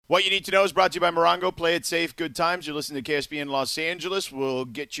What you need to know is brought to you by Morongo. Play it safe, good times. You're listening to KSB in Los Angeles. We'll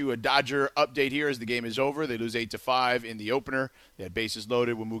get you a Dodger update here as the game is over. They lose 8-5 in the opener. They had bases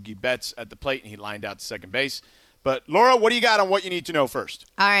loaded with Mookie Betts at the plate, and he lined out to second base. But, Laura, what do you got on what you need to know first?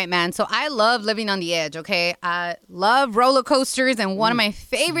 All right, man. So I love living on the edge, okay? I love roller coasters, and one of my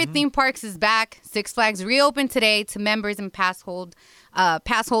favorite theme parks is back. Six Flags reopened today to members and pass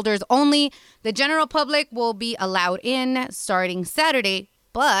holders only. The general public will be allowed in starting Saturday.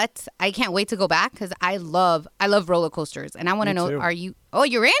 But I can't wait to go back because I love roller coasters. And I want to know, too.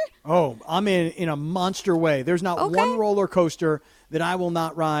 You're in? Oh, I'm in a monster way. There's not one roller coaster that I will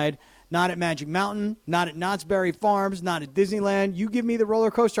not ride. Not at Magic Mountain, not at Knott's Berry Farms, not at Disneyland. You give me the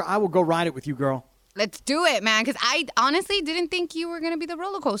roller coaster, I will go ride it with you, girl. Let's do it, man, because I honestly didn't think you were going to be the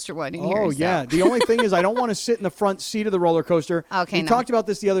roller coaster one in here. Oh, yeah. The only thing is I don't want to sit in the front seat of the roller coaster. Okay, We talked about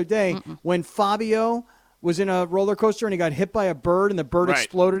this the other day when Fabio was in a roller coaster and he got hit by a bird and the bird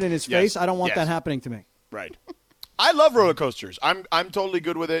exploded in his face. I don't want that happening to me. Right. I love roller coasters. I'm totally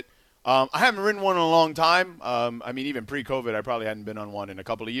good with it. I haven't ridden one in a long time. I mean, even pre-COVID, I probably hadn't been on one in a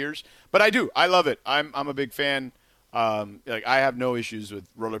couple of years. But I do. I love it. I'm a big fan. I have no issues with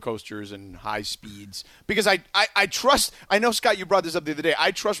roller coasters and high speeds because I trust. I know, Scott, you brought this up the other day.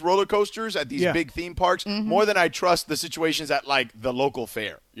 I trust roller coasters at these big theme parks more than I trust the situations at like the local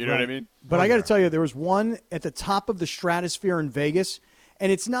fair. You know what I mean? But I got to tell you, there was one at the top of the Stratosphere in Vegas,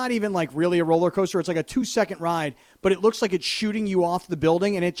 and it's not even like really a roller coaster. It's like a 2-second ride, but it looks like it's shooting you off the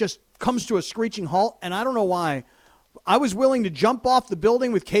building, and it just comes to a screeching halt. And I don't know why. I was willing to jump off the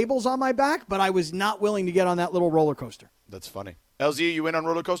building with cables on my back, but I was not willing to get on that little roller coaster. That's funny. LZ, you in on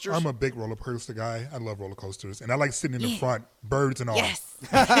roller coasters? I'm a big roller coaster guy. I love roller coasters. And I like sitting in the front, birds and all. Yes.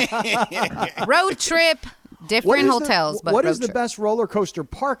 Road trip, different hotels. What is the best roller coaster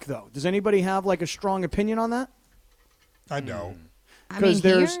park, though? Does anybody have like a strong opinion on that? I don't. I mean,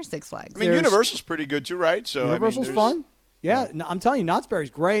 here, Six Flags. I mean, Universal's pretty good too, right? So Universal's fun. Yeah, I'm telling you, Knott's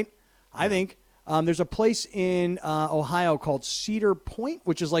Berry's great, I think. There's a place in Ohio called Cedar Point,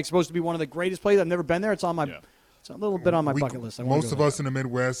 which is like supposed to be one of the greatest places. I've never been there. It's on my, it's a little bit on my bucket list. Most of us in the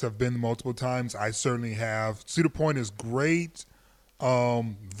Midwest have been multiple times. I certainly have. Cedar Point is great.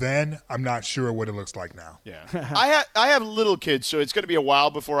 Then I'm not sure what it looks like now. Yeah, I have little kids, so it's going to be a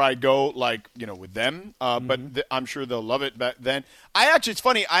while before I go, like, with them. But I'm sure they'll love it back then. It's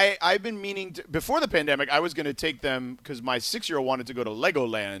funny. I've been meaning to, before the pandemic, I was going to take them because my 6-year-old wanted to go to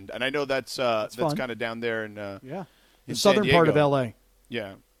Legoland, and I know that's kind of down there in the San southern Diego. part of LA.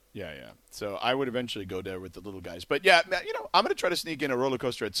 Yeah. So I would eventually go there with the little guys. But, yeah, I'm going to try to sneak in a roller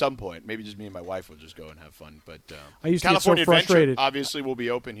coaster at some point. Maybe just me and my wife will just go and have fun. But I used California to get so frustrated. Adventure obviously will be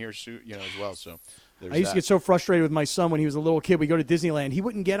open here soon, as well. So I used to get so frustrated with my son when he was a little kid. We go to Disneyland. He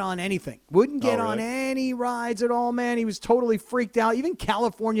wouldn't get on anything. Wouldn't get on any rides at all, man. He was totally freaked out. Even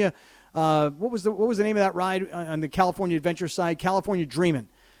California, what was the name of that ride on the California Adventure side? California Dreamin'.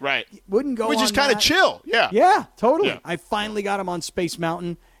 Right. Wouldn't go on which is kind of chill. Yeah. Yeah, totally. Yeah. I finally got him on Space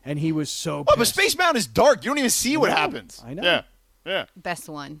Mountain, and he was so pissed. Oh, but Space Mountain is dark. You don't even see what happens. I know. Yeah. Best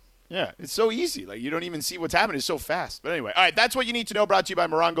one. Yeah, it's so easy. Like, you don't even see what's happening. It's so fast. But anyway, all right, that's what you need to know. Brought to you by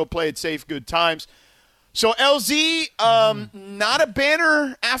Morongo. Play it safe, good times. So, LZ, not a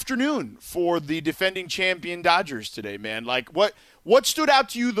banner afternoon for the defending champion Dodgers today, man. Like, what stood out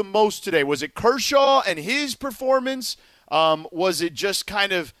to you the most today? Was it Kershaw and his performance? Was it just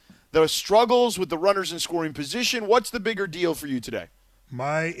kind of the struggles with the runners in scoring position? What's the bigger deal for you today?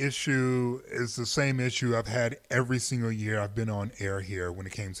 My issue is the same issue I've had every single year I've been on air here when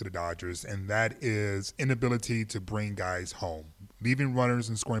it came to the Dodgers, and that is inability to bring guys home, leaving runners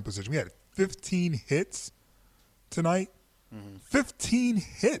in scoring position. We had 15 hits tonight. 15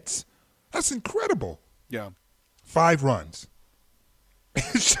 hits. That's incredible. Yeah. 5 runs.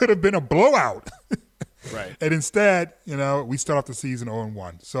 It should have been a blowout. Right. And instead, we start off the season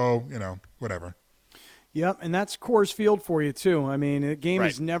 0-1. So, whatever. Yep, and that's Coors Field for you, too. I mean, the game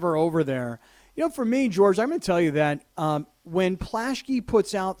is never over there. For me, George, I'm going to tell you that when Plaschke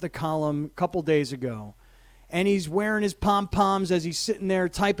puts out the column a couple days ago, and he's wearing his pom-poms as he's sitting there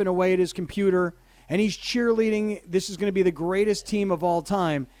typing away at his computer, and he's cheerleading, this is going to be the greatest team of all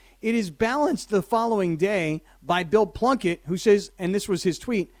time, it is balanced the following day by Bill Plunkett, who says, and this was his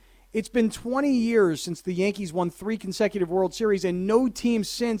tweet, it's been 20 years since the Yankees won 3 consecutive World Series, and no team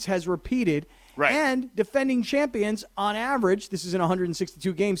since has repeated. Right. And defending champions, on average, this is an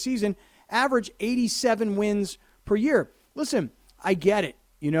 162-game season, average 87 wins per year. Listen, I get it.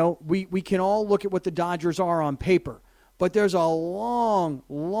 We can all look at what the Dodgers are on paper, but there's a long,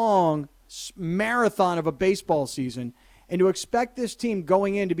 long marathon of a baseball season, and to expect this team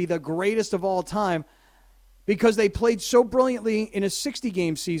going in to be the greatest of all time, because they played so brilliantly in a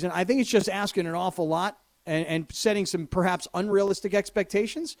 60-game season. I think it's just asking an awful lot and setting some perhaps unrealistic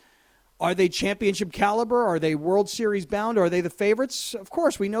expectations. Are they championship caliber? Are they World Series bound? Are they the favorites? Of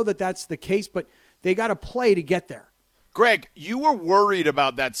course, we know that that's the case, but they got to play to get there. Greg, you were worried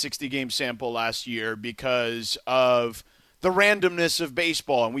about that 60-game sample last year because of the randomness of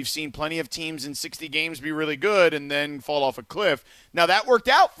baseball, and we've seen plenty of teams in 60 games be really good and then fall off a cliff. Now, that worked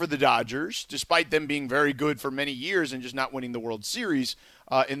out for the Dodgers, despite them being very good for many years and just not winning the World Series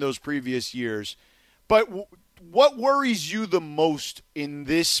in those previous years. But what worries you the most in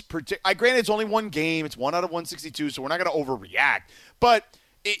this particular – granted, it's only one game. It's 1 out of 162, so we're not going to overreact. But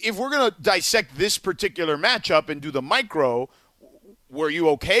if we're going to dissect this particular matchup and do the micro, were you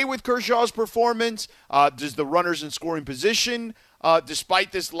okay with Kershaw's performance? Does the runners in scoring position,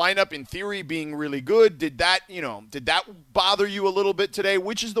 despite this lineup in theory being really good, did that bother you a little bit today?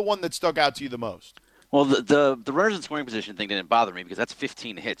 Which is the one that stuck out to you the most? Well, the runners in scoring position thing didn't bother me because that's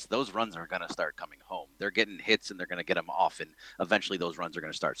 15 hits. Those runs are going to start coming home. They're getting hits and they're going to get them off, and eventually those runs are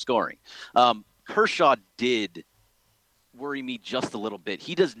going to start scoring. Kershaw did worry me just a little bit.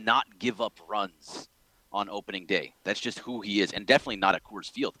 He does not give up runs on opening day. That's just who he is, and definitely not at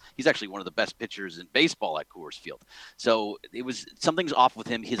Coors Field. He's actually one of the best pitchers in baseball at Coors Field. So something's off with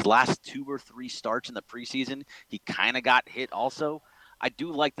him. His last 2 or 3 starts in the preseason, he kind of got hit also. I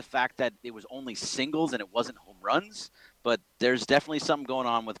do like the fact that it was only singles and it wasn't home runs, but there's definitely something going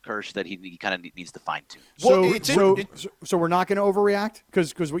on with Kersh that he kind of needs to fine-tune. So we're not going to overreact?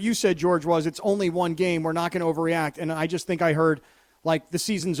 Because what you said, George, was it's only one game. We're not going to overreact. And I just think I heard, like, the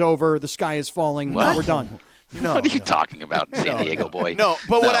season's over, the sky is falling, now we're done. No, what are you talking about, San Diego boy? No,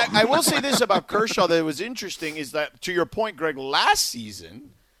 but what I will say this about Kershaw that was interesting is that, to your point, Greg, last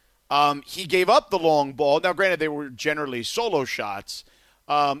season he gave up the long ball. Now, granted, they were generally solo shots.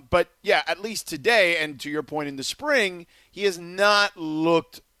 But, yeah, at least today, and to your point in the spring, he has not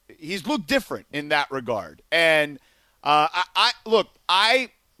looked – he's looked different in that regard. And,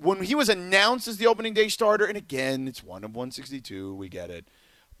 when he was announced as the opening day starter, and again, it's 1 of 162, we get it.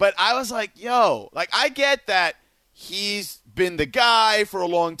 But I was like, I get that he's been the guy for a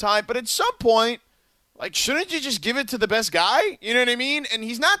long time, but at some point, shouldn't you just give it to the best guy? You know what I mean? And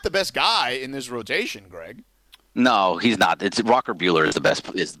he's not the best guy in this rotation, Greg. No, he's not. It's Walker Buehler is the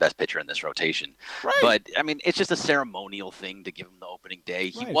best pitcher in this rotation. Right. But I mean, it's just a ceremonial thing to give him the opening day.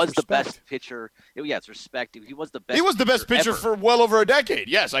 He was the best pitcher. Yeah, it's respect. He was the best. He was the best pitcher for well over a decade.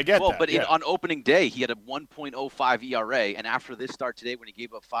 Yes, I get that. But on opening day, he had a 1.05 ERA, and after this start today, when he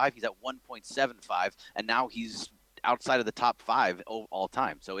gave up 5, he's at 1.75, and now he's outside of the top 5 all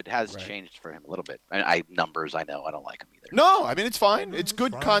time. So it has changed for him a little bit. Numbers, I know, I don't like him either. No, I mean it's fine. It's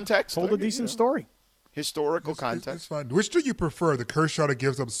good context. Told a decent story. Historical context. It's fine. Which do you prefer, the Kershaw that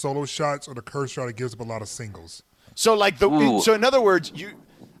gives up solo shots or the Kershaw that gives up a lot of singles? So in other words,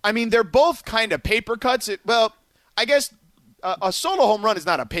 they're both kind of paper cuts. I guess a solo home run is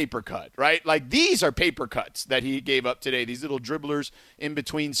not a paper cut, right? Like these are paper cuts that he gave up today. These little dribblers in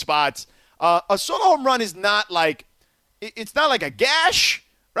between spots. A solo home run is not like it's not like a gash,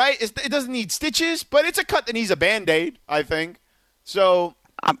 right? It doesn't need stitches, but it's a cut that needs a Band-Aid, I think. So.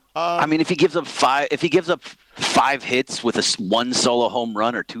 If he gives up 5 hits with one solo home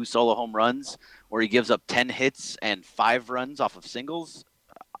run or 2 solo home runs, or he gives up 10 hits and 5 runs off of singles,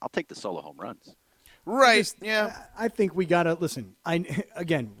 I'll take the solo home runs. Right. I think we gotta listen.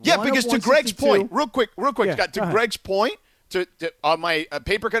 Because to Greg's point, real quick, Scott. To Greg's point, to on my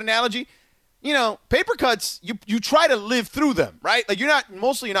paper cut analogy. Paper cuts, you try to live through them, right? Like you're not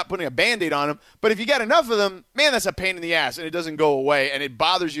putting a Band-Aid on them, but if you got enough of them, man, that's a pain in the ass, and it doesn't go away, and it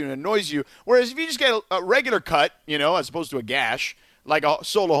bothers you and annoys you. Whereas if you just get a regular cut, as opposed to a gash, like a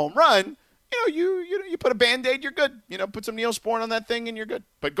solo home run, you put a Band-Aid, you're good. Put some Neosporin on that thing, and you're good.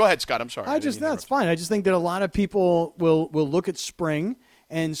 But go ahead, Scott. I'm sorry. That's fine. I just think that a lot of people will look at spring,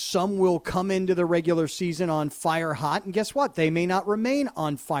 and some will come into the regular season on fire hot, and guess what? They may not remain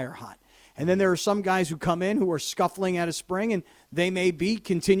on fire hot. And then there are some guys who come in who are scuffling out of spring, and they may be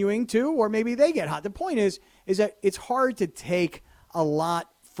continuing to, or maybe they get hot. The point is that it's hard to take a lot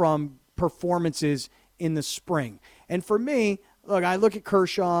from performances in the spring. And for me, look, I look at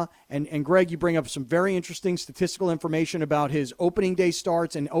Kershaw, and Greg, you bring up some very interesting statistical information about his opening day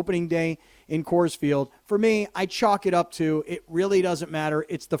starts and opening day in Coors Field. For me, I chalk it up to it really doesn't matter.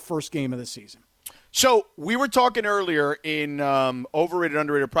 It's the first game of the season. So we were talking earlier in overrated,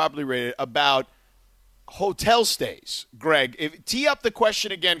 underrated, properly rated about hotel stays. Greg, tee up the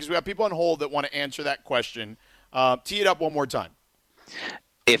question again because we have people on hold that want to answer that question. Tee it up one more time.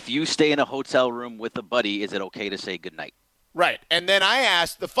 If you stay in a hotel room with a buddy, is it okay to say goodnight? Right. And then I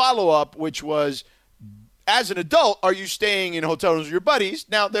asked the follow-up, which was, as an adult, are you staying in hotel rooms with your buddies?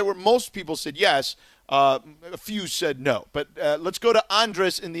 Now, most people said yes. A few said no. But let's go to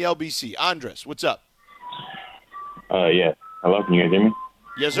Andres in the LBC. Andres, what's up? Yeah. Hello, can you guys hear me?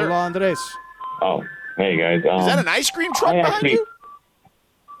 Yes, sir. Hola, Andres. Oh, hey, guys. Is that an ice cream truck behind you?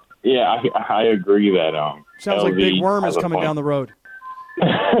 Yeah, I agree that Sounds like Big Worm is coming down the road. you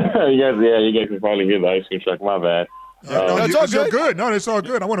guys can probably hear the ice cream truck. My bad. No, it's all good. No, it's all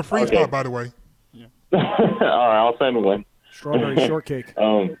good. I want a freeze pop, by the way. Yeah. All right, I'll send one. Strawberry shortcake.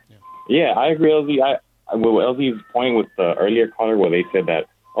 Yeah, I agree, LZ. With LZ's point with the earlier caller where they said that,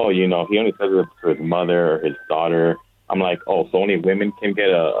 he only says it to his mother or his daughter. I'm like, so only women can can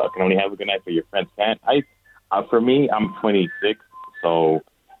only have a good night, but your friends can't. For me, I'm 26, so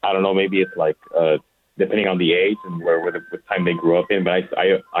I don't know. Maybe it's like depending on the age and what time they grew up in. But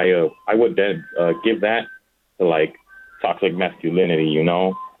I would then give that to like toxic masculinity,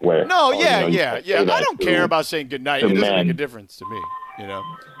 Where I don't care about saying goodnight. It doesn't make a difference to me,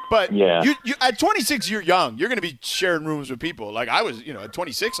 But you at 26, you're young. You're going to be sharing rooms with people. Like I was, at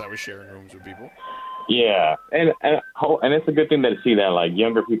 26, I was sharing rooms with people. Yeah, and it's a good thing to see that like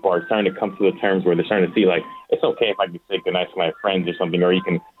younger people are starting to come to the terms where they're starting to see like it's okay if I can say goodnight to my friends or something, or you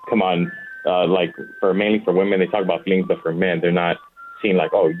can come on. Like mainly for women, they talk about feelings, but for men, they're not seeing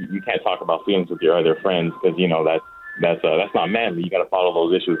like, you can't talk about feelings with your other friends because that's not manly. You got to follow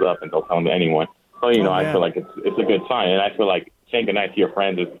those issues up and don't tell them to anyone. So I feel like it's a good sign, and I feel like saying goodnight to your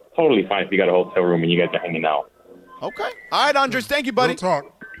friends is totally fine if you got a hotel room and you guys are hanging out. Okay, all right, Andres, thank you, buddy.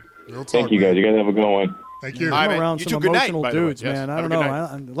 Real talk, Thank you, guys. You guys have a good one. Thank you. I'm around some emotional dudes, yes. man. I don't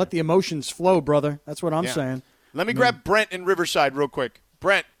know. Let the emotions flow, brother. That's what I'm saying. Let me grab Brent in Riverside real quick.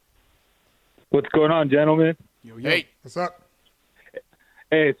 Brent. What's going on, gentlemen? Hey. What's up?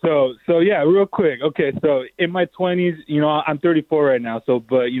 Hey, so yeah, real quick. Okay, so in my 20s, I'm 34 right now. So,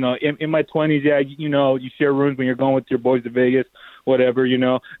 but in my 20s, yeah, you share rooms when you're going with your boys to Vegas, whatever.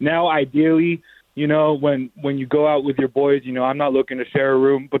 Now, ideally, when you go out with your boys, I'm not looking to share a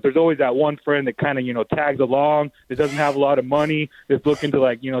room, but there's always that one friend that kind of tags along, that doesn't have a lot of money, that's looking to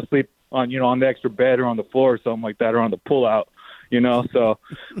like sleep on on the extra bed or on the floor or something like that, or on the pullout. So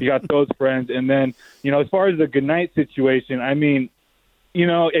you got those friends, and then as far as the goodnight situation, I mean,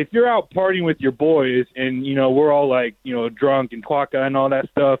 if you're out partying with your boys and, we're all like, drunk and quacka and all that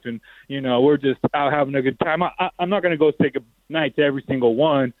stuff and, we're just out having a good time, I'm not going to go say good night to every single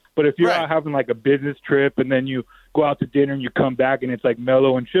one. But if you're out having like a business trip and then you go out to dinner and you come back and it's like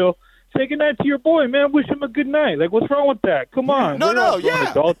mellow and chill, say good night to your boy, man. Wish him a good night. Like, what's wrong with that? Come on.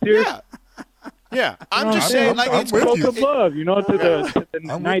 Adults here. Yeah, I'm just saying, like, it's both of love, to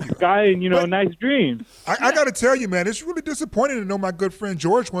the nice guy and, nice dreams. I got to tell you, man, it's really disappointing to know my good friend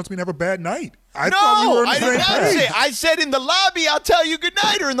George wants me to have a bad night. I didn't say. I said in the lobby, I'll tell you good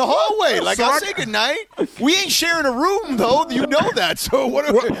night, or in the hallway. Like, I'll say good night. We ain't sharing a room, though. You know that. So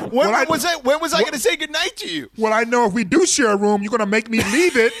when was I going to say good night to you? Well, I know if we do share a room, you're going to make me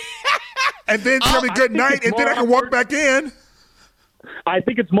leave it and then tell me good night, and then I can walk back in. I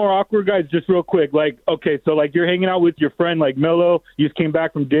think it's more awkward, guys, just real quick. Like, okay, so, like, you're hanging out with your friend, like, Mello. You just came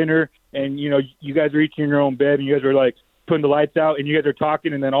back from dinner, and, you guys are each in your own bed, and you guys are, like, putting the lights out, and you guys are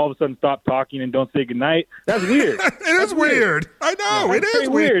talking, and then all of a sudden stop talking and don't say goodnight. That's weird. It is weird. I know. It is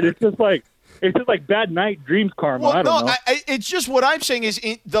weird. It's just like bad night dreams karma. Well, I don't know. It's just what I'm saying is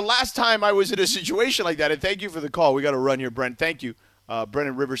the last time I was in a situation like that, and thank you for the call. We got to run here, Brent. Thank you. Brent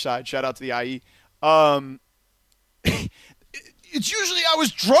in Riverside. Shout out to the IE. It's usually I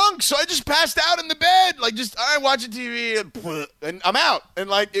was drunk, so I just passed out in the bed, like just watching TV, and I'm out. And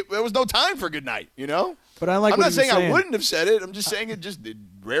like there was no time for good night, But I'm not saying I wouldn't have said it. I'm just saying it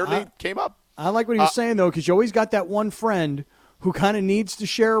rarely came up. I like what he was saying though, because you always got that one friend who kind of needs to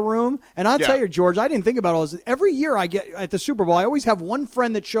share a room. And I'll tell you, George, I didn't think about all this. Every year I get at the Super Bowl, I always have one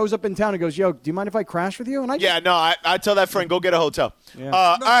friend that shows up in town and goes, "Yo, do you mind if I crash with you?" And I tell that friend, go get a hotel. Yeah.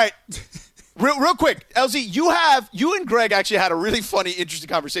 All right. Real quick, LZ, you and Greg actually had a really funny, interesting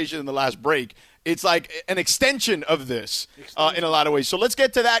conversation in the last break. It's like an extension of this in a lot of ways. So let's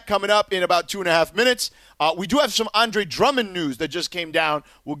get to that coming up in about 2.5 minutes. We do have some Andre Drummond news that just came down.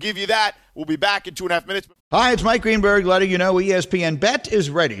 We'll give you that. We'll be back in 2.5 minutes. Hi, it's Mike Greenberg letting you know ESPN Bet is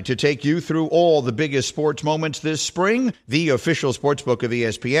ready to take you through all the biggest sports moments this spring. The official sportsbook of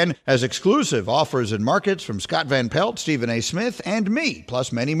ESPN has exclusive offers and markets from Scott Van Pelt, Stephen A. Smith, and me,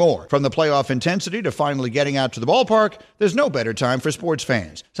 plus many more. From the playoff intensity to finally getting out to the ballpark, there's no better time for sports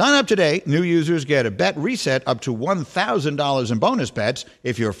fans. Sign up today. New users get a bet reset up to $1,000 in bonus bets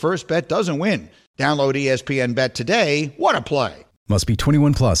if your first bet doesn't win. Download ESPN Bet today. What a play. Must be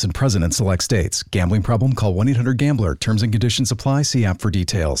 21 plus and present in select states. Gambling problem? Call 1-800-GAMBLER. Terms and conditions apply. See app for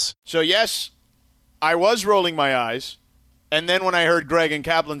details. So, yes, I was rolling my eyes, and then when I heard Greg and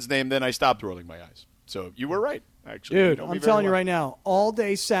Kaplan's name, then I stopped rolling my eyes. So you were right, actually. Dude, I'm telling you right now, all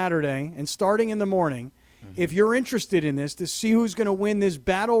day Saturday and starting in the morning, if you're interested in this to see who's going to win this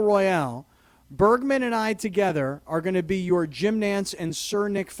battle royale, Bergman and I together are going to be your Jim Nance and Sir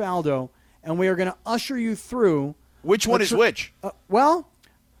Nick Faldo, and we are going to usher you through. Which one is which? Well,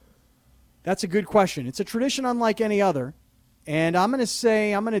 that's a good question. It's a tradition unlike any other, and I'm going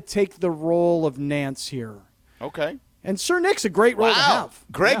to take the role of Nance here. Okay. And Sir Nick's a great role to have.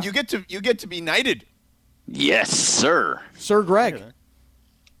 Greg, Yeah. you get to be knighted. Yes, sir. Sir Greg.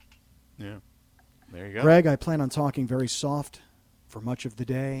 Yeah. There you go. Greg, I plan on talking very soft for much of the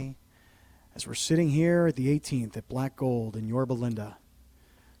day as we're sitting here at the 18th at Black Gold in Yorba Linda.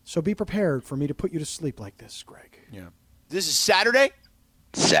 So be prepared for me to put you to sleep like this, Greg. Yeah. This is Saturday?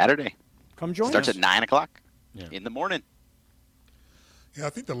 Saturday. Come join Starts us. at 9 o'clock in the morning. Yeah, I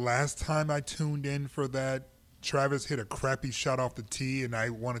think the last time I tuned in for that, Travis hit a crappy shot off the tee, and I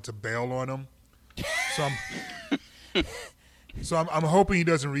wanted to bail on him. So I'm hoping he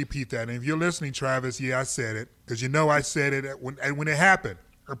doesn't repeat that. And if you're listening, Travis, I said it, because I said it when it happened,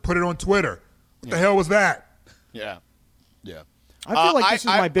 or put it on Twitter. What the hell was that? Yeah. Yeah. I feel like this is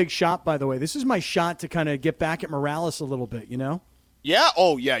my big shot, by the way. This is my shot to kind of get back at Morales a little bit, you know? Yeah.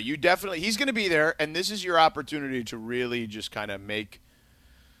 Oh, yeah. You definitely. He's going to be there, and this is your opportunity to really just kind of make,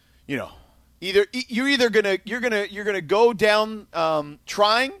 you're gonna go down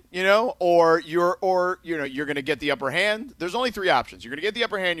trying, or you're gonna get the upper hand. There's only three options. You're gonna get the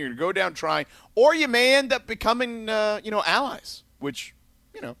upper hand. You're gonna go down trying, or you may end up becoming allies. Which,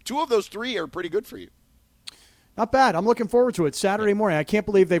 two of those three are pretty good for you. Not bad. I'm looking forward to it. Saturday morning. I can't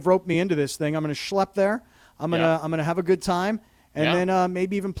believe they've roped me into this thing. I'm gonna schlep there. I'm gonna have a good time, and then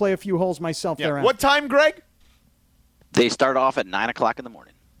maybe even play a few holes myself thereafter. What time, Greg? They start off at 9 o'clock in the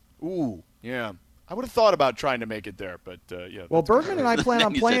morning. Ooh, yeah. I would have thought about trying to make it there, but yeah. Well, Bergman and I plan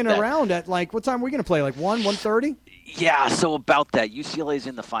on playing around at what time are we going to play? Like 1:30? Yeah, so about that. UCLA's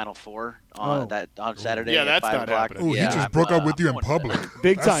in the Final Four on Saturday. Yeah, at that's 5 not o'clock. happening. He just broke up with you in public.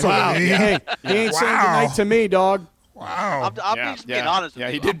 Big time. Wow. Hey, he ain't saying goodnight to me, dog. Wow. I'm just being honest with you.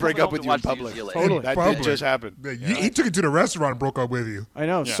 Yeah, he did break up with you in public. Totally. That did just happen. He took you to the restaurant and broke up with you. I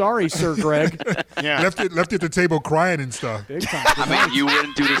know. Sorry, Sir Greg. Yeah. Left you at the table crying and stuff. Big time. I mean, you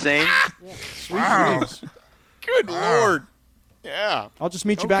wouldn't do the same? Wow. Good Lord. Yeah. I'll just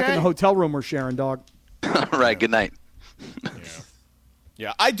meet you back in the hotel room we're sharing, dog. All right, good night.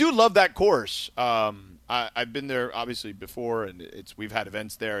 Yeah, I do love that course. I've been there obviously before, and we've had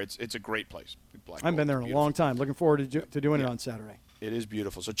events there. It's a great place. I've been there in a long time. Looking forward to doing it on Saturday. It is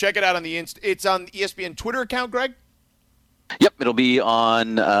beautiful. So check it out on it's on the ESPN Twitter account, Greg? Yep, it'll be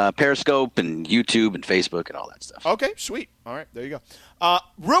on Periscope and YouTube and Facebook and all that stuff. Okay, sweet. All right, there you go.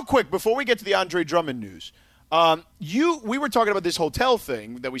 Real quick, before we get to the Andre Drummond news, we were talking about this hotel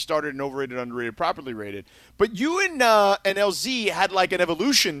thing that we started in overrated, underrated, properly rated, but you and LZ had like an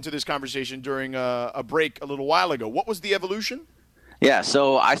evolution to this conversation during a break a little while ago. What was the evolution? Yeah,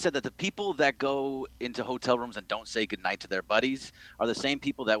 so I said that the people that go into hotel rooms and don't say goodnight to their buddies are the same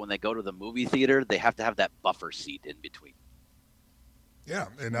people that when they go to the movie theater, they have to have that buffer seat in between. Yeah,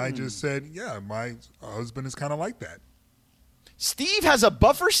 and I just said, my husband is kind of like that. Steve has a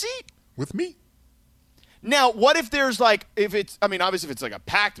buffer seat? With me. Now, what if there's obviously if it's like a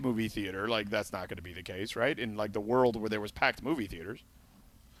packed movie theater, like that's not going to be the case, right? In like the world where there was packed movie theaters.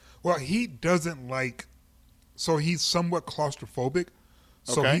 Well, he doesn't like, so he's somewhat claustrophobic.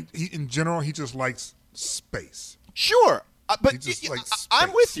 So he in general, he just likes space. Sure, but He just likes space.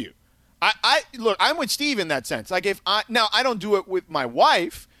 I'm with you. Look, I'm with Steve in that sense. Like I don't do it with my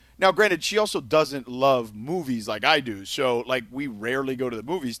wife. Now, granted, she also doesn't love movies like I do. So like we rarely go to the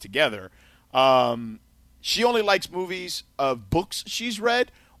movies together. She only likes movies of books she's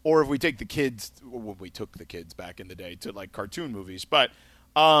read, or if we take the kids, when we took the kids back in the day to like cartoon movies. But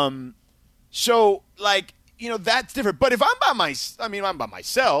so like that's different. But if I'm by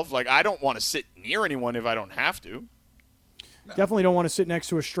myself. Like I don't want to sit near anyone if I don't have to. Definitely don't want to sit next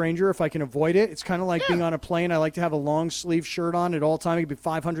to a stranger if I can avoid it. It's kind of like being on a plane. I like to have a long sleeve shirt on at all times. It could be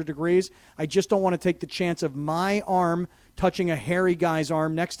 500 degrees. I just don't want to take the chance of my arm touching a hairy guy's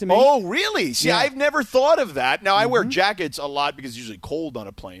arm next to me. Oh, really? See, I've never thought of that. Now, I wear jackets a lot because it's usually cold on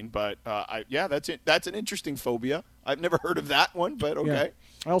a plane. But, that's it. That's an interesting phobia. I've never heard of that one, but okay.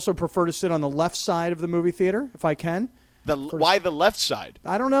 Yeah. I also prefer to sit on the left side of the movie theater if I can. Why the left side?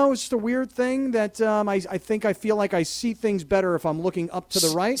 I don't know. It's just a weird thing that I feel like I see things better if I'm looking up to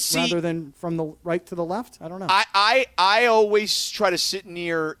the right rather than from the right to the left. I don't know. I always try to sit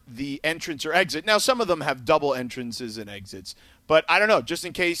near the entrance or exit. Now, some of them have double entrances and exits, But I don't know, just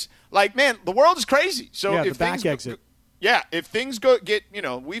in case. Like, man, the world is crazy. So yeah, if the back things, exit. Yeah, if things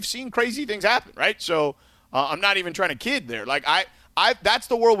we've seen crazy things happen, right? So I'm not even trying to kid there. Like, that's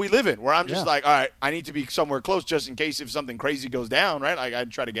the world we live in, where I'm just like, all right, I need to be somewhere close just in case if something crazy goes down, right? Like,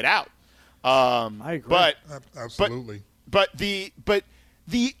 I'd try to get out. I agree. But absolutely. But the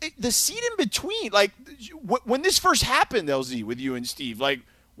seat in between, like when this first happened, LZ, with you and Steve, like,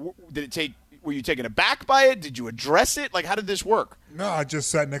 were you taken aback by it? Did you address it? Like, how did this work? No, I just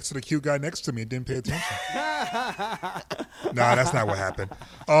sat next to the cute guy next to me and didn't pay attention. No, that's not what happened.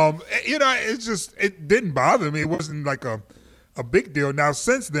 It didn't bother me. It wasn't like a big deal. Now,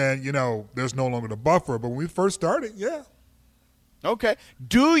 since then, there's no longer the buffer. But when we first started, yeah. Okay.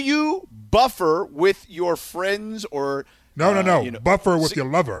 Do you buffer with your friends or no. Buffer with your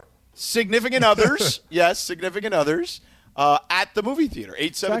lover. Significant others. Yes, significant others at the movie theater.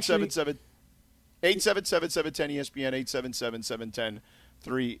 877-710-ESPN,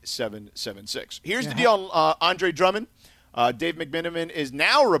 877-710-3776. Here's the deal on Andre Drummond. Dave McMenamin is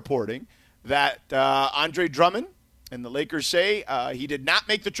now reporting that Andre Drummond and the Lakers say he did not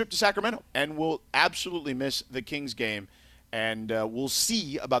make the trip to Sacramento and will absolutely miss the Kings game. And we'll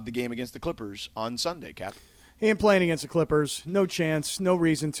see about the game against the Clippers on Sunday, Cap. He ain't playing against the Clippers. No chance. No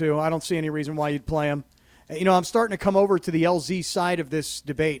reason to. I don't see any reason why you'd play him. I'm starting to come over to the LZ side of this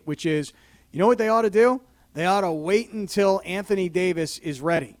debate, which is, you know what they ought to do? They ought to wait until Anthony Davis is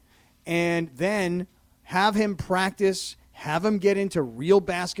ready and then have him practice, have him get into real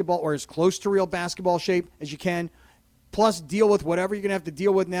basketball or as close to real basketball shape as you can, plus deal with whatever you're going to have to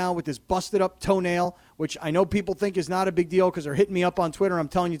deal with now with this busted-up toenail, which I know people think is not a big deal because they're hitting me up on Twitter. I'm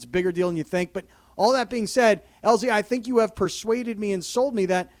telling you it's a bigger deal than you think. But all that being said, LZ, I think you have persuaded me and sold me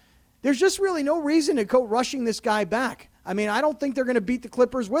that there's just really no reason to go rushing this guy back. I mean, I don't think they're going to beat the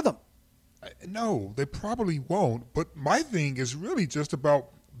Clippers with him. No, they probably won't. But my thing is really just about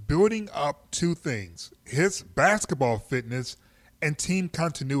building up two things: his basketball fitness and team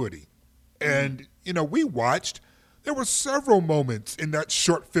continuity. And, we watched. There were several moments in that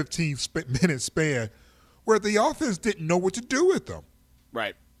short 15-minute span where the offense didn't know what to do with them.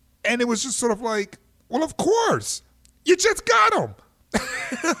 Right. And it was just sort of like, well, of course. You just got him.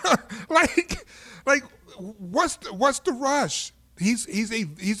 like, what's the rush? He's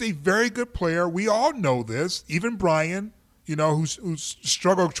a very good player. We all know this. Even Brian, who's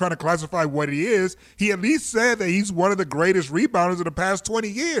struggled trying to classify what he is, he at least said that he's one of the greatest rebounders of the past 20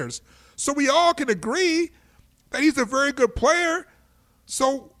 years. So we all can agree that he's a very good player.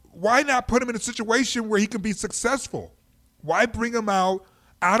 So why not put him in a situation where he can be successful? Why bring him out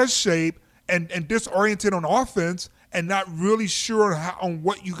of shape and disoriented on offense and not really sure on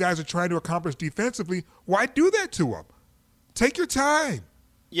what you guys are trying to accomplish defensively? Why do that to him? Take your time.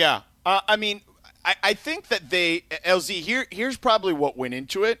 Yeah. I think that LZ, here's probably what went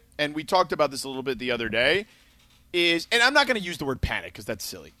into it, and we talked about this a little bit the other day, and I'm not going to use the word panic because that's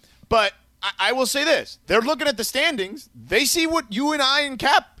silly, but I will say this. They're looking at the standings. They see what you and I and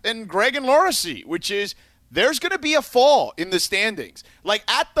Cap and Greg and Laura see, which is there's going to be a fall in the standings. Like,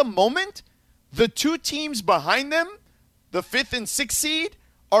 at the moment, the two teams behind them, the 5th and 6th seed,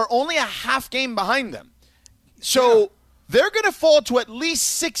 are only a half game behind them. So they're going to fall to at least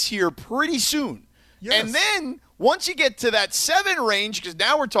 6 here pretty soon. Yes. And then once you get to that 7 range, because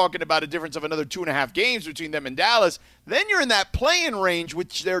now we're talking about a difference of another 2.5 games between them and Dallas, then you're in that play-in range,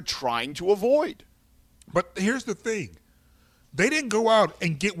 which they're trying to avoid. But here's the thing. They didn't go out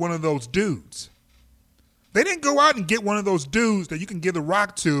and get one of those dudes. They didn't go out and get one of those dudes that you can give the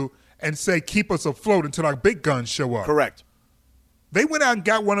rock to and say, keep us afloat until our big guns show up. Correct. They went out and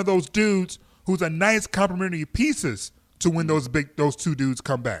got one of those dudes who's a nice complementary pieces to when those two dudes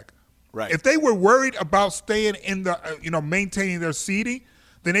come back. Right. If they were worried about staying in the, maintaining their seeding,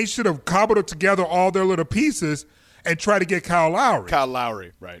 then they should have cobbled together all their little pieces and try to get Kyle Lowry. Kyle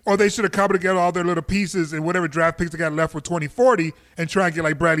Lowry, right. Or they should have cobbled together all their little pieces and whatever draft picks they got left for 2040 and try and get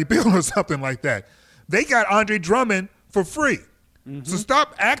like Bradley Beal or something like that. They got Andre Drummond for free. Mm-hmm. So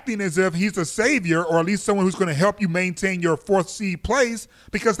stop acting as if he's a savior or at least someone who's going to help you maintain your 4th seed place,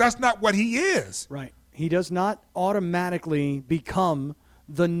 because that's not what he is. Right. He does not automatically become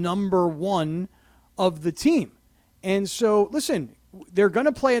the number one of the team. And so, listen, they're going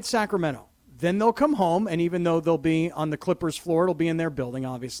to play at Sacramento. Then they'll come home, and even though they'll be on the Clippers floor, it'll be in their building,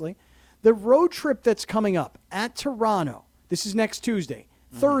 obviously. The road trip that's coming up at Toronto, this is next Tuesday,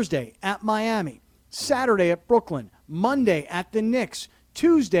 Thursday at Miami, Saturday at Brooklyn, Monday at the Knicks,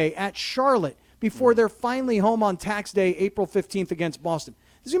 Tuesday at Charlotte, before they're finally home on tax day, April 15th against Boston.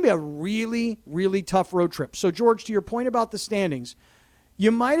 This is going to be a really, really tough road trip. So, George, to your point about the standings, you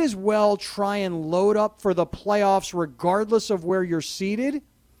might as well try and load up for the playoffs regardless of where you're seated,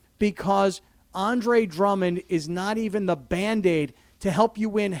 because Andre Drummond is not even the Band-Aid to help you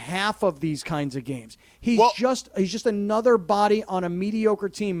win half of these kinds of games. He's just another body on a mediocre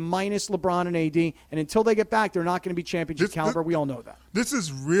team minus LeBron and AD, and until they get back, they're not going to be championship caliber. We all know that. This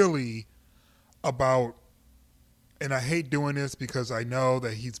is really about, and I hate doing this because I know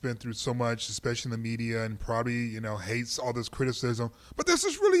that he's been through so much, especially in the media, and probably, hates all this criticism, but this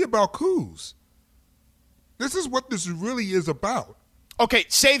is really about Kuz. This is what this really is about. Okay,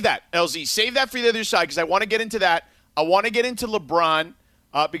 save that, LZ. Save that for the other side because I want to get into that. I want to get into LeBron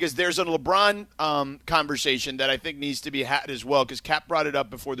because there's a LeBron conversation that I think needs to be had as well because Cap brought it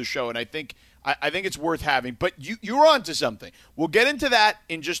up before the show, and I think it's worth having. But you're on to something. We'll get into that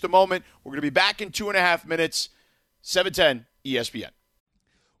in just a moment. We're going to be back in 2.5 minutes, 7:10 ESPN.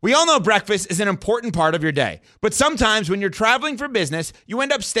 We all know breakfast is an important part of your day, but sometimes when you're traveling for business, you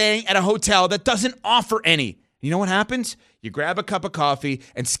end up staying at a hotel that doesn't offer any. You know what happens? You grab a cup of coffee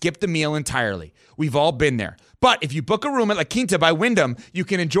and skip the meal entirely. We've all been there. But if you book a room at La Quinta by Wyndham, you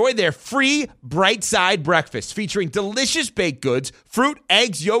can enjoy their free Bright Side breakfast featuring delicious baked goods, fruit,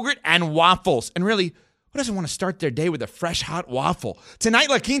 eggs, yogurt, and waffles. And really, who doesn't want to start their day with a fresh, hot waffle? Tonight,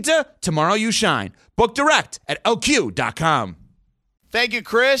 La Quinta, tomorrow you shine. Book direct at lq.com. Thank you,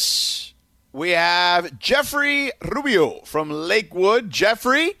 Chris. We have Jeffrey Rubio from Lakewood.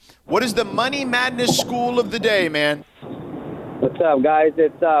 Jeffrey, what is the Money Madness School of the day, man? What's up, guys?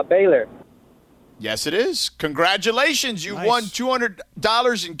 It's Baylor. Yes, it is. Congratulations. You Nice. won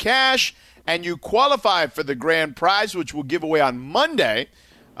 $200 in cash, and you qualify for the grand prize, which we'll give away on Monday.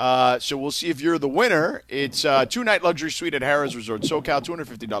 So we'll see if you're the winner. It's a 2-night luxury suite at Harrah's Resort SoCal,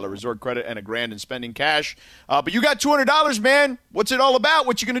 $250 resort credit, and $1,000 in spending cash. But you got $200, man. What's it all about?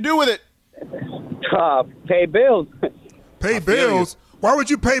 What you going to do with it? Pay bills. Pay bills? Why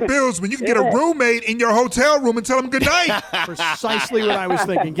would you pay bills when you can get a roommate in your hotel room and tell them good night? Precisely what I was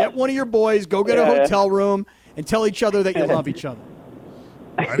thinking. Get one of your boys, go get a hotel room, and tell each other that you love each other.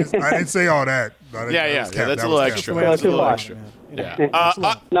 I didn't say all that. Yeah, that's a little extra. That's a little extra.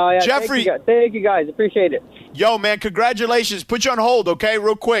 Jeffrey. Thank you, guys. Appreciate it. Yo, man, congratulations. Put you on hold, okay,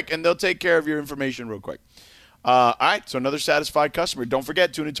 real quick, and they'll take care of your information real quick. All right, so another satisfied customer. Don't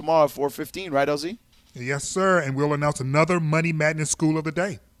forget, tune in tomorrow at 4:15, right, LZ? Yes, sir, and we'll announce another Money Madness School of the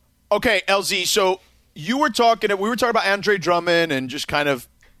Day. Okay, LZ, so we were talking about Andre Drummond and just kind of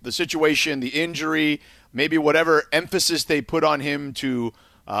the situation, the injury, maybe whatever emphasis they put on him to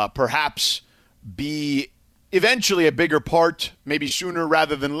perhaps be eventually a bigger part, maybe sooner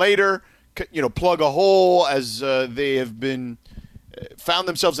rather than later, plug a hole as they have been found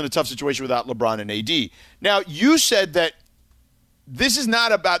themselves in a tough situation without LeBron and AD. Now, you said that this is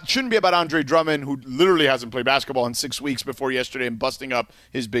shouldn't be about Andre Drummond, who literally hasn't played basketball in 6 weeks before yesterday and busting up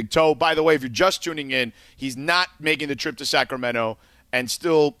his big toe. By the way, if you're just tuning in, he's not making the trip to Sacramento and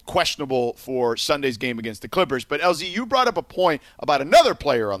still questionable for Sunday's game against the Clippers. But, LZ, you brought up a point about another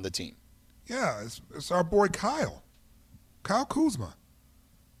player on the team. Yeah, it's our boy Kyle Kuzma.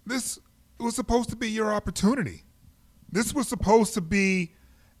 This was supposed to be your opportunity. This was supposed to be,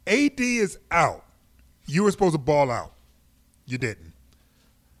 AD is out. You were supposed to ball out. You didn't.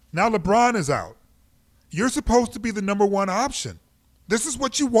 Now LeBron is out. You're supposed to be the number one option. This is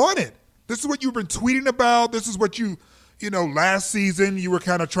what you wanted. This is what you've been tweeting about. This is what last season you were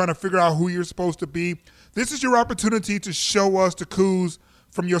kind of trying to figure out who you're supposed to be. This is your opportunity to show us the Kuz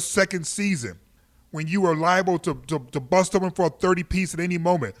from your second season when you were liable to bust open for a 30-piece at any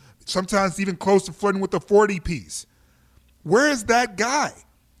moment, sometimes even close to flirting with a 40-piece. Where is that guy?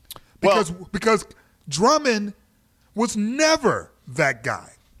 Because Drummond was never that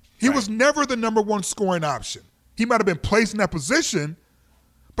guy. He was never the number one scoring option. He might have been placed in that position,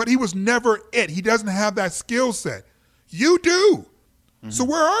 but he was never it. He doesn't have that skill set. You do. Mm-hmm. So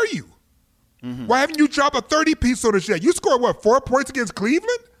where are you? Mm-hmm. Why haven't you dropped a 30-piece on us yet? You scored, 4 points against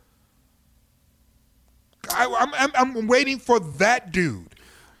Cleveland? I'm waiting for that dude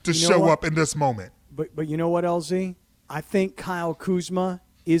to show up in this moment. But you know what, LZ? I think Kyle Kuzma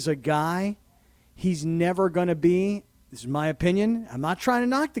is a guy. He's never going to be, this is my opinion, I'm not trying to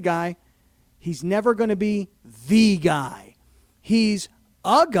knock the guy, he's never going to be the guy. He's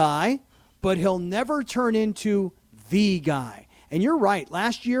a guy, but he'll never turn into the guy. And you're right.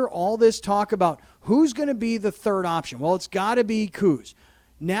 Last year, all this talk about who's going to be the third option. Well, it's got to be Kuz.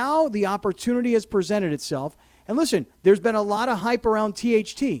 Now the opportunity has presented itself. And listen, there's been a lot of hype around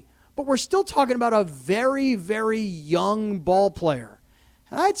THT, but we're still talking about a very, very young ball player.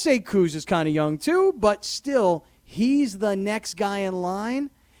 And I'd say Kuz is kind of young too, but still, he's the next guy in line.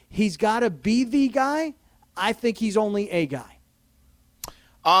 He's got to be the guy. I think he's only a guy.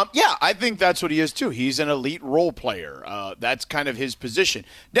 Yeah, I think that's what he is too. He's an elite role player. That's kind of his position.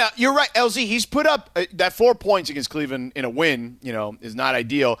 Now, you're right, LZ. He's put up that 4 points against Cleveland in a win, is not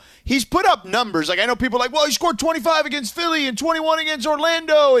ideal. He's put up numbers. Like, I know people are like, well, he scored 25 against Philly and 21 against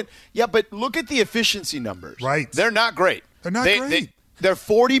Orlando. Yeah, but look at the efficiency numbers. Right. They're not great. They're not great. They're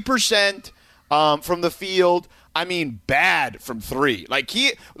 40% from the field. I mean, bad from three. Like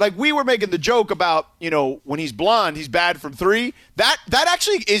we were making the joke about, when he's blonde, he's bad from three. That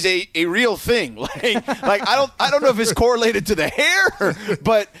actually is a real thing. Like I don't know if it's correlated to the hair,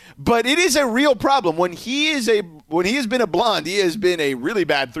 but it is a real problem. When he has been a blonde, he has been a really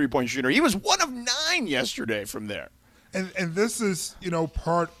bad 3-point shooter. He was 1 of 9 yesterday from there. And this is,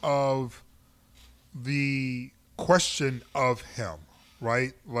 part of the question of him,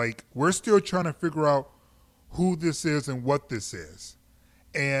 right? Like, we're still trying to figure out who this is and what this is.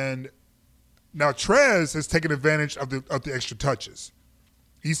 And now Trez has taken advantage of the extra touches.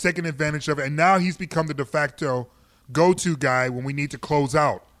 He's taken advantage of it, and now he's become the de facto go-to guy when we need to close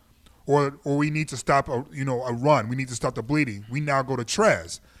out or we need to stop a run. We need to stop the bleeding. We now go to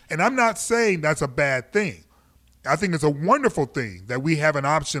Trez. And I'm not saying that's a bad thing. I think it's a wonderful thing that we have an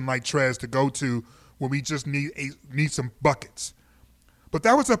option like Trez to go to when we just need some buckets. But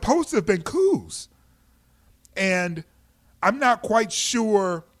that was supposed to have been Kuz. And I'm not quite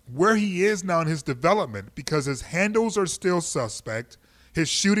sure where he is now in his development because his handles are still suspect. His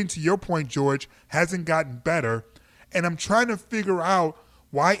shooting, to your point, George, hasn't gotten better. And I'm trying to figure out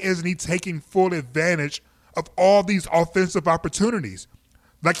why isn't he taking full advantage of all these offensive opportunities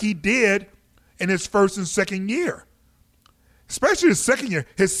like he did in his first and second year. Especially his second year.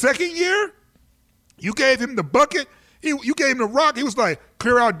 His second year, you gave him the bucket. You gave him the rock. He was like,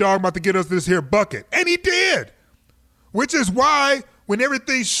 clear out, dog, I'm about to get us this here bucket. And he did. Which is why when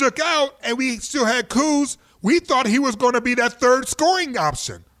everything shook out and we still had Kuz, we thought he was going to be that third scoring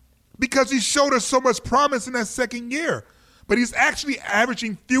option because he showed us so much promise in that second year. But he's actually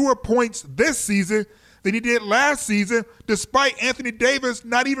averaging fewer points this season than he did last season, despite Anthony Davis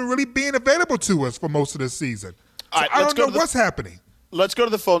not even really being available to us for most of the season. So right, I don't know what's happening. Let's go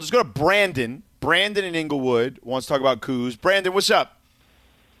to the phones. Let's go to Brandon. Brandon in Inglewood wants to talk about Kuz. Brandon, what's up?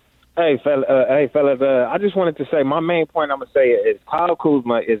 Hey, fellas. I just wanted to say my main point I'm going to say is Kyle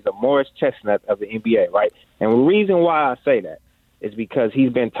Kuzma is the Morris Chestnut of the NBA, right? And the reason why I say that is because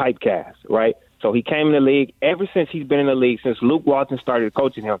he's been typecast, right? So he came in the league. Ever since he's been in the league, since Luke Walton started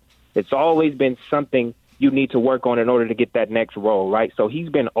coaching him, it's always been something you need to work on in order to get that next role, right? So he's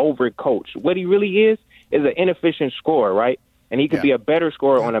been overcoached. What he really is an inefficient scorer, right? And he could be a better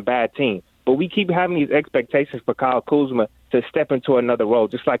scorer on a bad team. But we keep having these expectations for Kyle Kuzma to step into another role,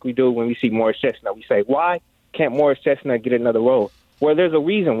 just like we do when we see Morris Chestnut. We say, why can't Morris Chestnut get another role? Well, there's a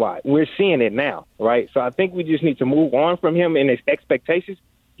reason why. We're seeing it now, right? So I think we just need to move on from him and his expectations.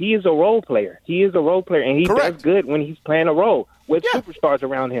 He is a role player. He is a role player, and he does good when he's playing a role with superstars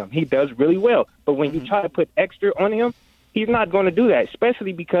around him. He does really well. But when you try to put extra on him, he's not going to do that,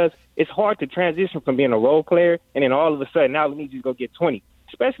 especially because it's hard to transition from being a role player and then all of a sudden now we need you to go get 20.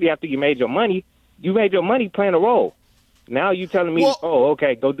 Especially after you made your money playing a role. Now you telling me,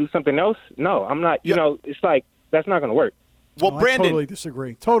 okay, go do something else? No, I'm not. It's like that's not going to work. Well, Brandon, I totally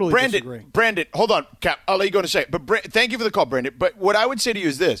disagree. Brandon, hold on, Cap. I'll let you go in a second. But thank you for the call, Brandon. But what I would say to you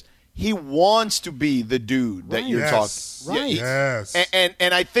is this: he wants to be the dude that you're talking. Right. Yes.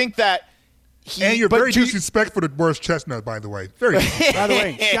 And I think that. And you're very disrespectful to Morris Chestnut, by the way. Very. By the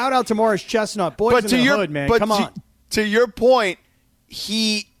way, shout out to Morris Chestnut, boys in the hood, man. Come on. To your point.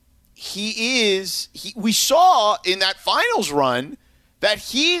 We saw in that finals run that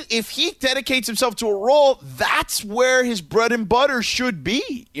if he dedicates himself to a role, that's where his bread and butter should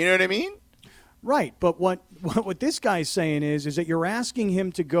be. You know what I mean? Right. But what this guy's saying is that you're asking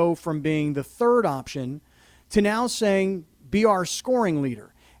him to go from being the third option to now saying be our scoring leader.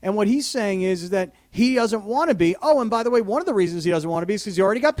 And what he's saying is that he doesn't want to be. Oh, and by the way, one of the reasons he doesn't want to be is because he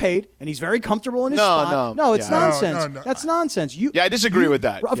already got paid and he's very comfortable in his spot. No, it's nonsense. No. That's nonsense. I disagree with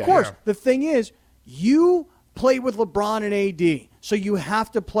that. Of course. The thing is, you play with LeBron and AD, so you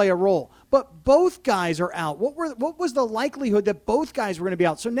have to play a role. But both guys are out. What was the likelihood that both guys were going to be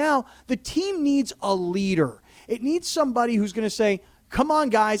out? So now the team needs a leader. It needs somebody who's going to say, come on,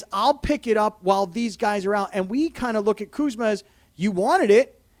 guys, I'll pick it up while these guys are out. And we kind of look at Kuzma as, you wanted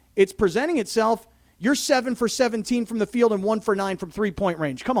it. It's presenting itself. You're 7 for 17 from the field and 1 for 9 from 3-point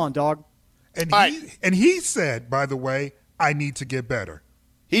range. Come on, dog. And he said, by the way, I need to get better.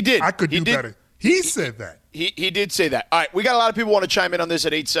 He did. I could do better. He said that. He did say that. All right, we got a lot of people want to chime in on this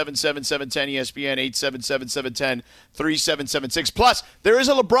at 877-710-ESPN, 877-710-3776. Plus, there is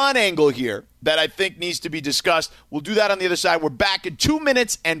a LeBron angle here that I think needs to be discussed. We'll do that on the other side. We're back in 2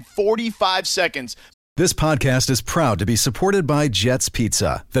 minutes and 45 seconds. This podcast is proud to be supported by Jets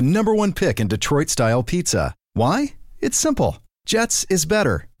Pizza, the #1 pick in Detroit-style pizza. Why? It's simple. Jets is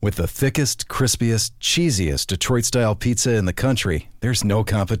better. With the thickest, crispiest, cheesiest Detroit-style pizza in the country, there's no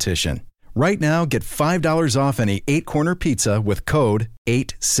competition. Right now, get $5 off any 8-corner pizza with code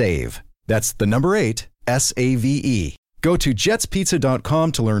 8SAVE. That's the number 8, SAVE. Go to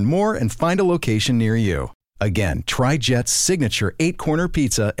jetspizza.com to learn more and find a location near you. Again, try Jet's signature 8-corner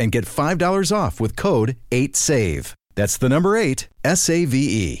pizza and get $5 off with code 8SAVE. That's the number 8,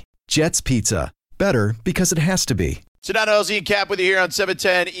 SAVE. Jet's Pizza. Better because it has to be. So now LZ and Cap with you here on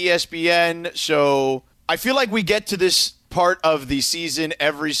 710 ESPN. So I feel like we get to this part of the season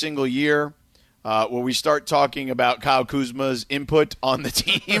every single year where we start talking about Kyle Kuzma's input on the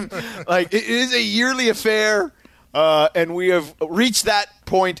team. Like, it is a yearly affair, and we have reached that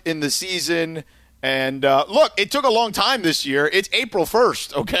point in the season. And look, it took a long time this year. It's April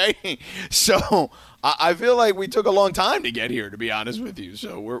 1st, okay? So I feel like we took a long time to get here, to be honest with you.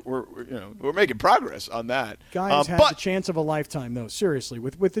 So we're making progress on that. Guy has had the chance of a lifetime, though. Seriously,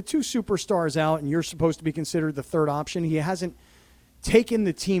 with the 2 superstars out, and you're supposed to be considered the third option, he hasn't taken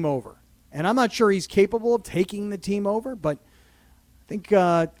the team over. And I'm not sure he's capable of taking the team over, but I think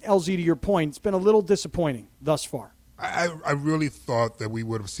LZ, to your point, it's been a little disappointing thus far. I really thought that we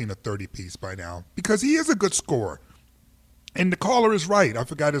would have seen a 30-piece by now because he is a good scorer. And the caller is right. I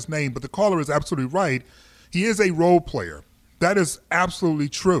forgot his name, but the caller is absolutely right. He is a role player. That is absolutely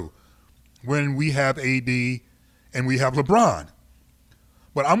true when we have AD and we have LeBron.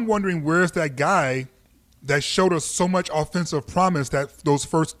 But I'm wondering, where's that guy that showed us so much offensive promise that those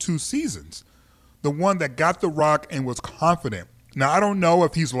first 2 seasons? The one that got the rock and was confident. Now, I don't know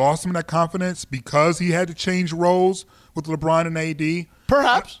if he's lost some of that confidence because he had to change roles with LeBron and AD.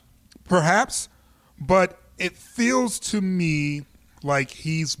 Perhaps. But it feels to me like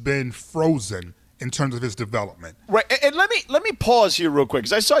he's been frozen in terms of his development. Right. And let me pause here real quick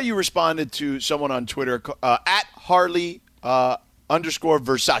because I saw you responded to someone on Twitter at Harley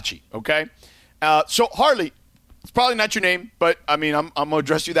 _Versace. Okay. So Harley, it's probably not your name, but I mean, I'm going to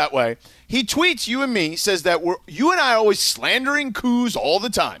address you that way. He tweets you and me, says that you and I are always slandering Kuz all the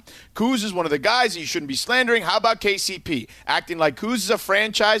time. Kuz is one of the guys that you shouldn't be slandering. How about KCP? Acting like Kuz is a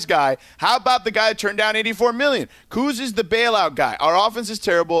franchise guy. How about the guy that turned down $84 million? Kuz is the bailout guy. Our offense is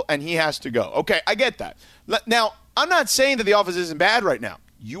terrible, and he has to go. Okay, I get that. Now, I'm not saying that the offense isn't bad right now.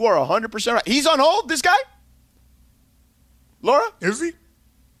 You are 100% right. He's on hold, this guy? Laura? Is he?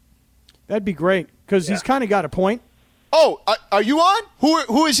 That'd be great because he's kind of got a point. Oh, are you on?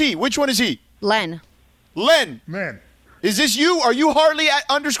 Who is he? Which one is he? Len. Man. Is this you? Are you Harley at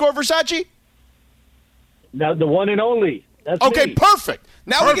 _Versace? Now, the one and only. That's okay, me. perfect.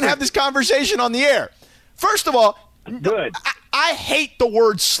 Now we can have this conversation on the air. First of all, good. I hate the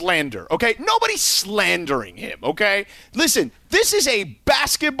word slander, okay? Nobody's slandering him, okay? Listen, this is a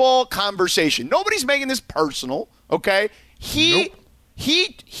basketball conversation. Nobody's making this personal, okay?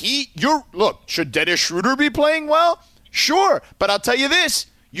 Look, should Dennis Schroeder be playing well? Sure, but I'll tell you this.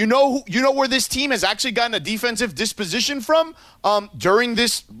 You know where this team has actually gotten a defensive disposition from during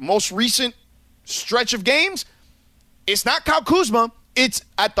this most recent stretch of games? It's not Kyle Kuzma. It's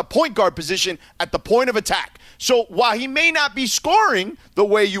at the point guard position, at the point of attack. So while he may not be scoring the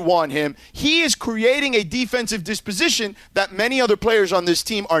way you want him, he is creating a defensive disposition that many other players on this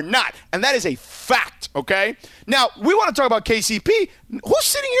team are not. And that is a fact, okay? Now, we want to talk about KCP. Who's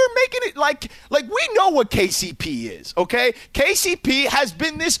sitting here making it like we know what KCP is, okay? KCP has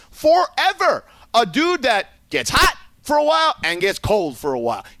been this forever. A dude that gets hot for a while and gets cold for a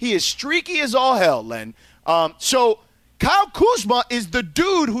while. He is streaky as all hell, Len. So Kyle Kuzma is the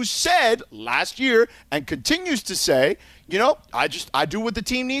dude who said last year and continues to say, I do what the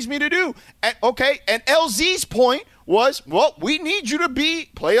team needs me to do. And LZ's point was, well, we need you to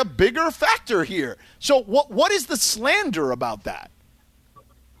play a bigger factor here. So what is the slander about that?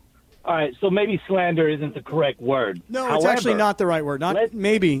 All right, so maybe slander isn't the correct word. No, it's actually not the right word.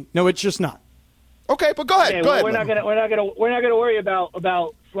 Maybe. No, it's just not. Okay, but go ahead. Okay, go ahead. We're not gonna worry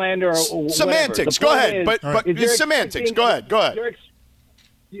about slander or semantics. Go ahead. But it's semantics. Go ahead.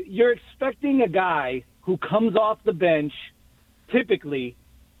 You're expecting a guy who comes off the bench, typically,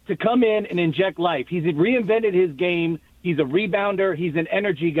 to come in and inject life. He's reinvented his game. He's a rebounder. He's an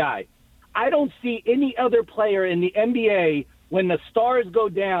energy guy. I don't see any other player in the NBA when the stars go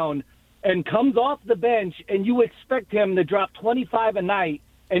down and comes off the bench and you expect him to drop 25 a night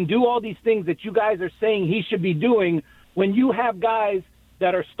and do all these things that you guys are saying he should be doing when you have guys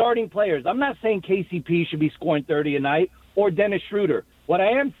that are starting players. I'm not saying KCP should be scoring 30 a night or Dennis Schroeder. What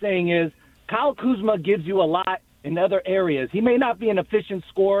I am saying is Kyle Kuzma gives you a lot in other areas. He may not be an efficient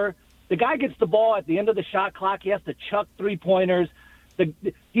scorer. The guy gets the ball at the end of the shot clock. He has to chuck three-pointers.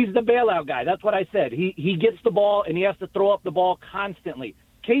 He's the bailout guy. That's what I said. He gets the ball, and he has to throw up the ball constantly.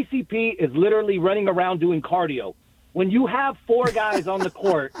 KCP is literally running around doing cardio. When you have four guys on the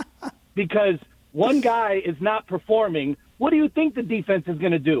court because one guy is not performing, what do you think the defense is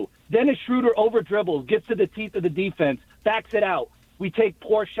going to do? Dennis Schroeder over-dribbles, gets to the teeth of the defense, backs it out. We take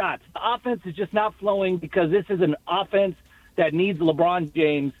poor shots. The offense is just not flowing because this is an offense that needs LeBron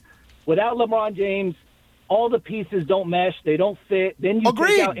James. Without LeBron James, all the pieces don't mesh. They don't fit. Then you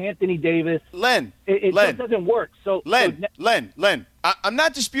take out Anthony Davis. Len. It just doesn't work. Len, I'm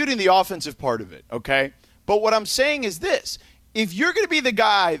not disputing the offensive part of it, okay? But what I'm saying is this. If you're going to be the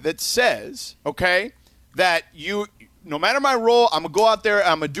guy that says, okay, that no matter my role, I'm going to go out there,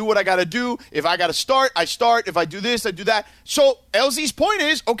 I'm going to do what I got to do. If I got to start, I start. If I do this, I do that. So LZ's point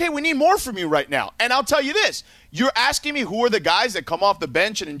is, okay, we need more from you right now. And I'll tell you this. You're asking me who are the guys that come off the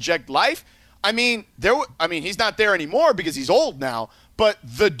bench and inject life? I mean, he's not there anymore because he's old now. But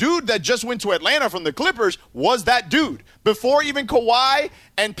the dude that just went to Atlanta from the Clippers was that dude. Before even Kawhi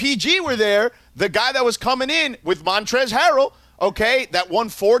and PG were there, the guy that was coming in with Montrezl Harrell, okay, that won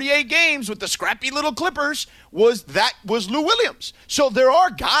 48 games with the scrappy little Clippers was Lou Williams. So there are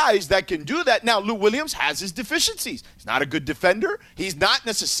guys that can do that. Now, Lou Williams has his deficiencies. He's not a good defender. He's not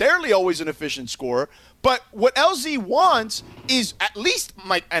necessarily always an efficient scorer. But what LZ wants is at least,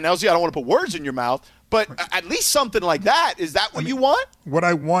 and LZ, I don't want to put words in your mouth, but at least something like that. Is that what you want? What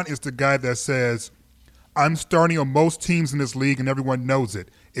I want is the guy that says, I'm starting on most teams in this league and everyone knows it.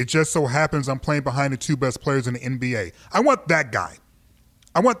 It just so happens I'm playing behind the two best players in the NBA. I want that guy.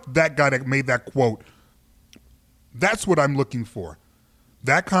 I want that guy that made that quote. That's what I'm looking for.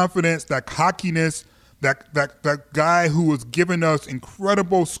 That confidence, that cockiness, that guy who was giving us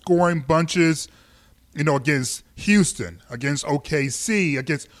incredible scoring bunches, against Houston, against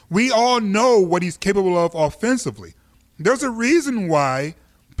OKC, we all know what he's capable of offensively. There's a reason why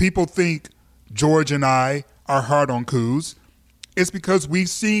people think George and I are hard on Kuz. It's because we've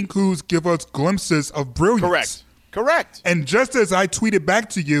seen Kuz give us glimpses of brilliance. Correct. And just as I tweeted back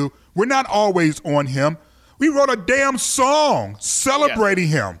to you, we're not always on him. We wrote a damn song celebrating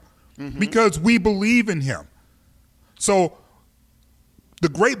him because we believe in him. So the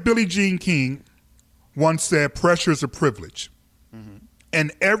great Billie Jean King once said, pressure is a privilege.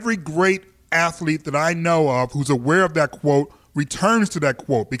 And every great athlete that I know of who's aware of that quote returns to that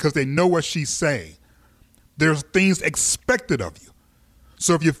quote because they know what she's saying. There's things expected of you.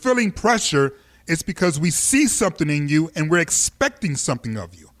 So if you're feeling pressure, it's because we see something in you and we're expecting something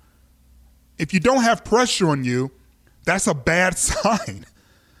of you. If you don't have pressure on you, that's a bad sign.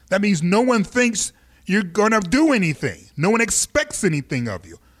 That means no one thinks you're going to do anything. No one expects anything of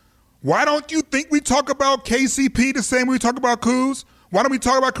you. Why don't you think we talk about KCP the same way we talk about Kuz? Why don't we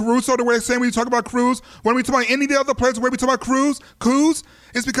talk about Caruso the same way we talk about Cruz? Why don't we talk about any of the other players the way we talk about Kuz?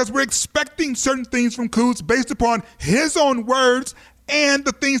 It's because we're expecting certain things from Kuz based upon his own words and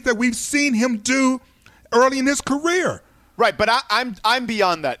the things that we've seen him do early in his career. Right, but I'm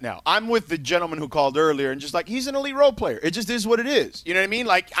beyond that now. I'm with the gentleman who called earlier and just like, he's an elite role player. It just is what it is. You know what I mean?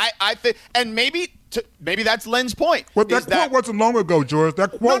 Like, I think, and maybe that's Len's point. Well, that quote wasn't long ago, George.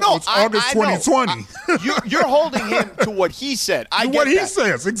 That quote was August 2020. You're holding him to what he said. I get what he that.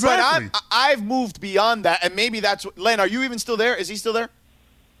 says, exactly. But I've moved beyond that, and maybe that's what, Len, are you even still there? Is he still there?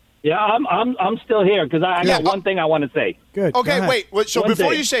 Yeah, I'm still here because I got one thing I want to say. Good. Okay, wait. So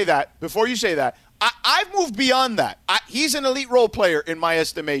before you say that, I've moved beyond that. He's an elite role player in my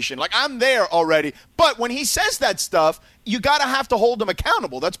estimation. Like, I'm there already. But when he says that stuff, you got to have to hold him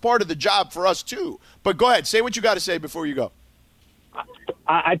accountable. That's part of the job for us, too. But go ahead. Say what you got to say before you go.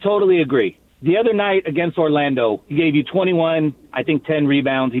 I totally agree. The other night against Orlando, he gave you 21, I think 10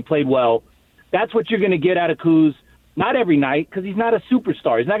 rebounds. He played well. That's what you're going to get out of Kuz. Not every night because he's not a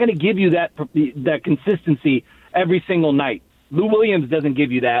superstar. He's not going to give you that consistency every single night. Lou Williams doesn't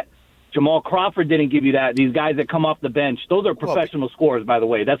give you that. Jamal Crawford didn't give you that. These guys that come off the bench, those are professional scorers, by the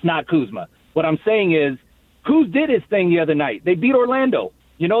way. That's not Kuzma. What I'm saying is Kuz did his thing the other night. They beat Orlando.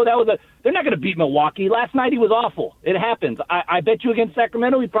 They're not going to beat Milwaukee. Last night he was awful. It happens. I bet you against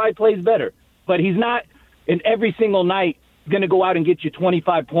Sacramento he probably plays better. But he's not in every single night going to go out and get you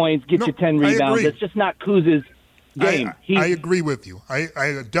 25 points, get you 10 rebounds. That's just not Kuz's game. I agree with you. I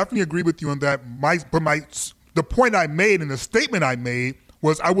definitely agree with you on that. The point I made and the statement I made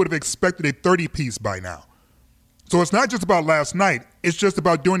was I would have expected a 30-piece by now. So it's not just about last night. It's just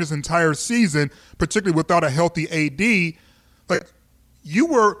about doing this entire season, particularly without a healthy AD. Like, you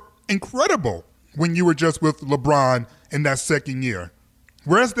were incredible when you were just with LeBron in that second year.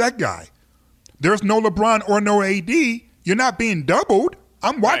 Where's that guy? There's no LeBron or no AD. You're not being doubled.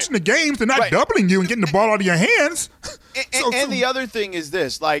 I'm watching the games. They're not doubling you and getting the ball out of your hands. And the other thing is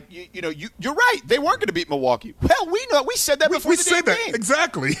this, like, you're right. They weren't going to beat Milwaukee. Well, we know. We said that before the damn game.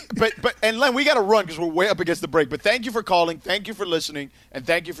 Exactly. But and Len, we got to run because we're way up against the break. But thank you for calling. Thank you for listening. And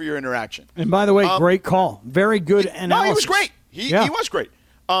thank you for your interaction. And by the way, great call. Very good analysis. No, he was great. He was great.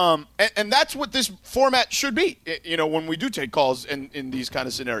 And that's what this format should be, when we do take calls in these kind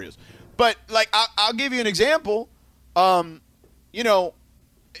of scenarios. But, like, I'll give you an example.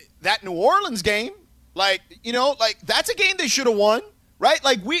 That New Orleans game, that's a game they should have won, right?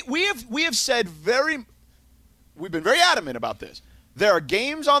 Like, we have said we've been very adamant about this. There are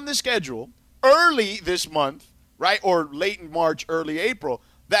games on the schedule early this month, right, or late in March, early April,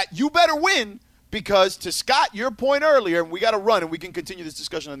 that you better win because, to Scott, your point earlier, and we got to run and we can continue this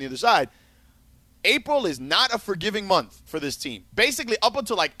discussion on the other side, April is not a forgiving month for this team. Basically, up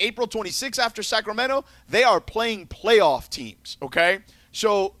until like April 26th after Sacramento, they are playing playoff teams, okay?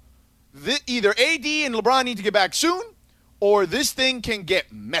 So either AD and LeBron need to get back soon, or this thing can get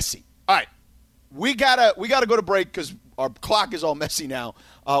messy. All right, we gotta go to break because our clock is all messy now.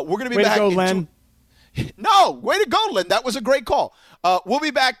 We're gonna be back. Way to go, Len. No, way to go, Len. That was a great call. We'll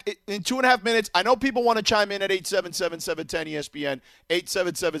be back in 2.5 minutes. I know people want to chime in at 877-710-ESPN,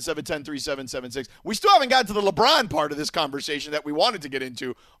 877-710-3776. We still haven't gotten to the LeBron part of this conversation that we wanted to get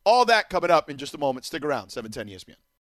into. All that coming up in just a moment. Stick around, 710 ESPN.